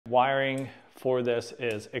Wiring for this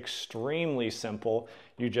is extremely simple.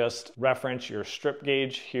 You just reference your strip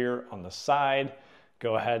gauge here on the side.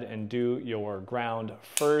 Go ahead and do your ground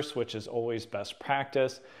first, which is always best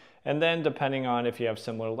practice. And then depending on if you have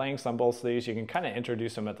similar lengths on both of these, you can kind of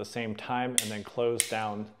introduce them at the same time and then close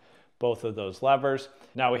down both of those levers.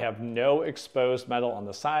 Now we have no exposed metal on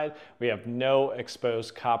the side. We have no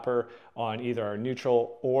exposed copper on either our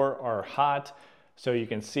neutral or our hot. So you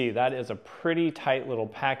can see that is a pretty tight little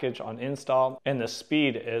package on install, and the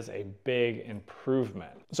speed is a big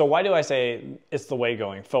improvement. So why do I say it's the way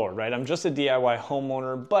going forward, right? I'm just a DIY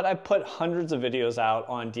homeowner, but I put hundreds of videos out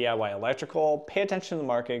on DIY electrical. Pay attention to the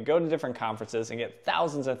market, go to different conferences and get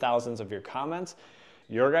thousands and thousands of your comments.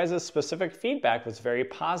 Your guys' specific feedback was very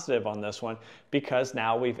positive on this one because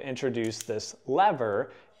now we've introduced this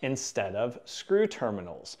lever instead of screw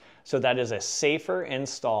terminals. So that is a safer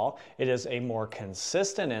install, it is a more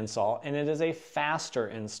consistent install, and it is a faster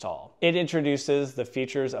install. It introduces the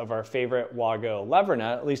features of our favorite Wago lever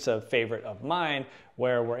nut, at least a favorite of mine,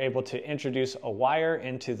 where we're able to introduce a wire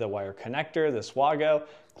into the wire connector, this Wago,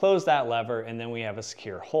 close that lever, and then we have a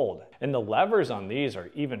secure hold. And the levers on these are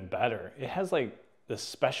even better. It has like this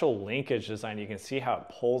special linkage design. You can see how it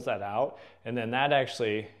pulls that out, and then that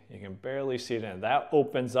actually, you can barely see it in. That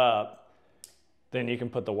opens up, then you can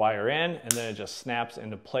put the wire in, and then it just snaps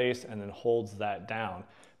into place and then holds that down.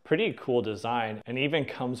 Pretty cool design, and even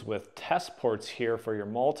comes with test ports here for your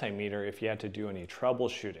multimeter if you had to do any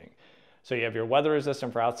troubleshooting. So you have your weather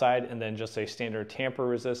resistant for outside and then just a standard tamper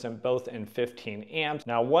resistant, both in 15 amps.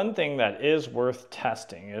 Now, one thing that is worth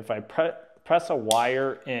testing, if I press a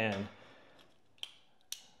wire in,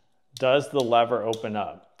 does the lever open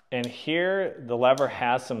up? And here the lever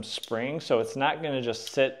has some springs, so it's not going to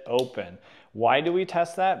just sit open. Why do we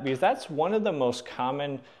test that? Because that's one of the most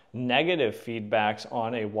common negative feedbacks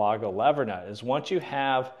on a Wago lever nut is once you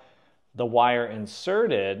have the wire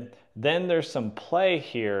inserted, then there's some play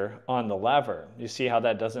here on the lever. You see how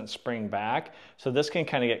that doesn't spring back? So this can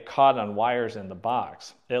kind of get caught on wires in the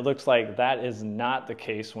box. It looks like that is not the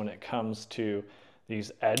case when it comes to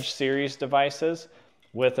these Edge series devices.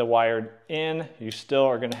 With a wired in, you still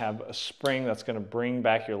are going to have a spring that's going to bring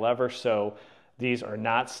back your lever, so these are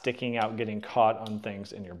not sticking out, getting caught on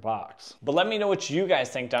things in your box. But let me know what you guys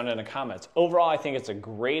think down in the comments. Overall, I think it's a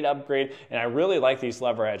great upgrade, and I really like these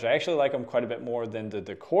lever edge. I actually like them quite a bit more than the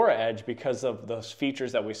Decora Edge because of those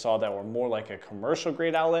features that we saw that were more like a commercial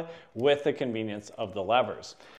grade outlet with the convenience of the levers.